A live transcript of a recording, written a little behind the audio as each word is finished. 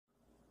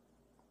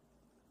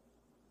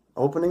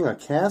Opening a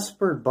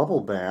Casper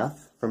bubble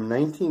bath from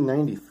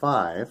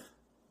 1995.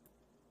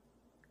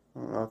 I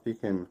don't know if you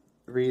can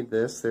read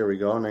this. There we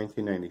go,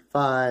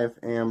 1995,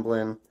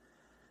 Amblin.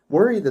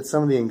 Worried that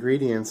some of the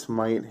ingredients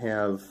might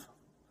have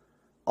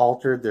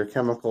altered their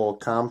chemical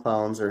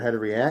compounds or had a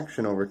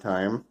reaction over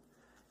time.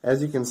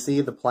 As you can see,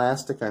 the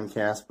plastic on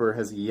Casper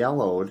has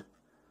yellowed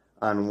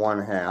on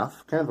one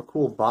half. Kind of a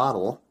cool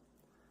bottle.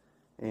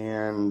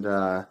 And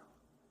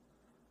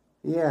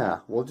yeah,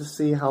 we'll just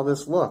see how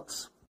this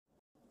looks.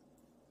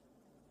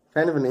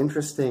 Kind of an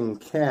interesting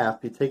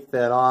cap. You take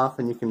that off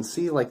and you can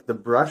see like the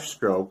brush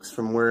strokes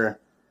from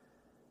where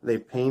they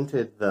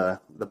painted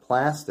the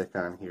plastic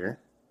on here.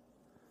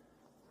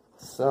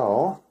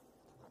 So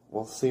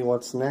we'll see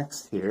what's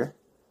next here.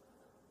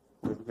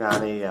 We've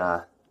got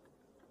a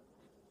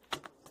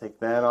take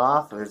that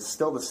off. There's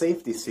still the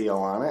safety seal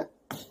on it.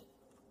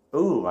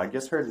 Ooh, I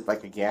just heard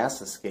like a gas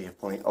escape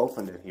when he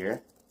opened it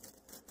here.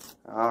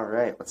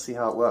 Alright, let's see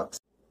how it looks.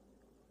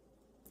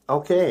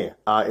 Okay,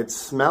 it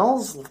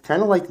smells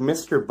kind of like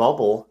Mr.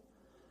 Bubble,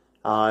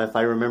 if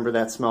I remember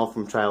that smell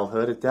from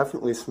childhood. It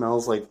definitely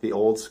smells like the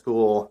old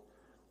school,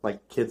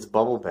 like kids'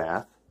 bubble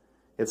bath.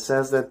 It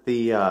says that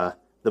the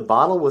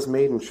bottle was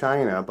made in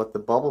China, but the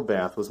bubble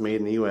bath was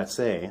made in the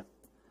USA.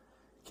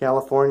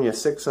 California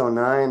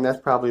 609,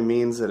 that probably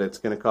means that it's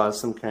going to cause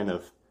some kind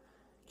of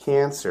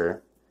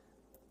cancer.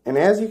 And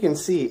as you can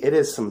see, it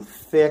is some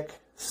thick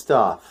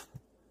stuff.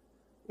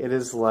 It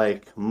is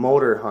like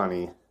motor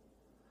honey,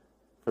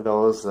 for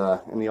those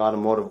in the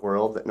automotive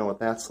world that know what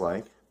that's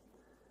like.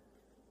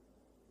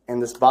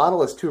 And this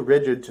bottle is too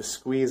rigid to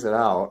squeeze it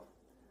out,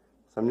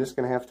 so I'm just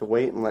going to have to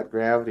wait and let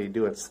gravity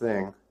do its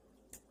thing.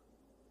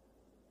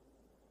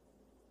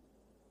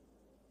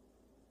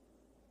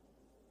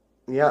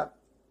 Yeah,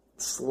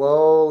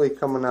 slowly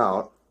coming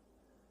out.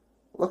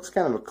 Looks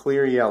kind of a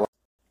clear yellow.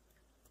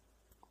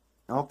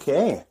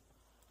 Okay,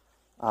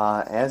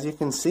 as you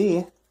can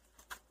see,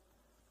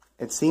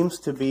 it seems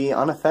to be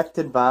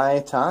unaffected by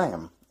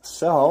time.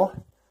 So,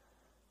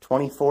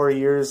 24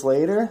 years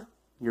later,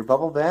 your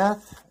bubble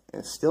bath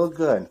is still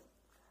good,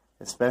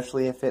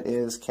 especially if it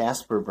is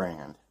Casper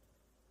brand.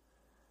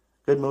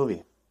 Good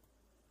movie.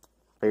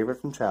 Favorite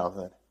from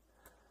childhood.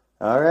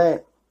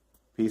 Alright,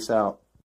 peace out.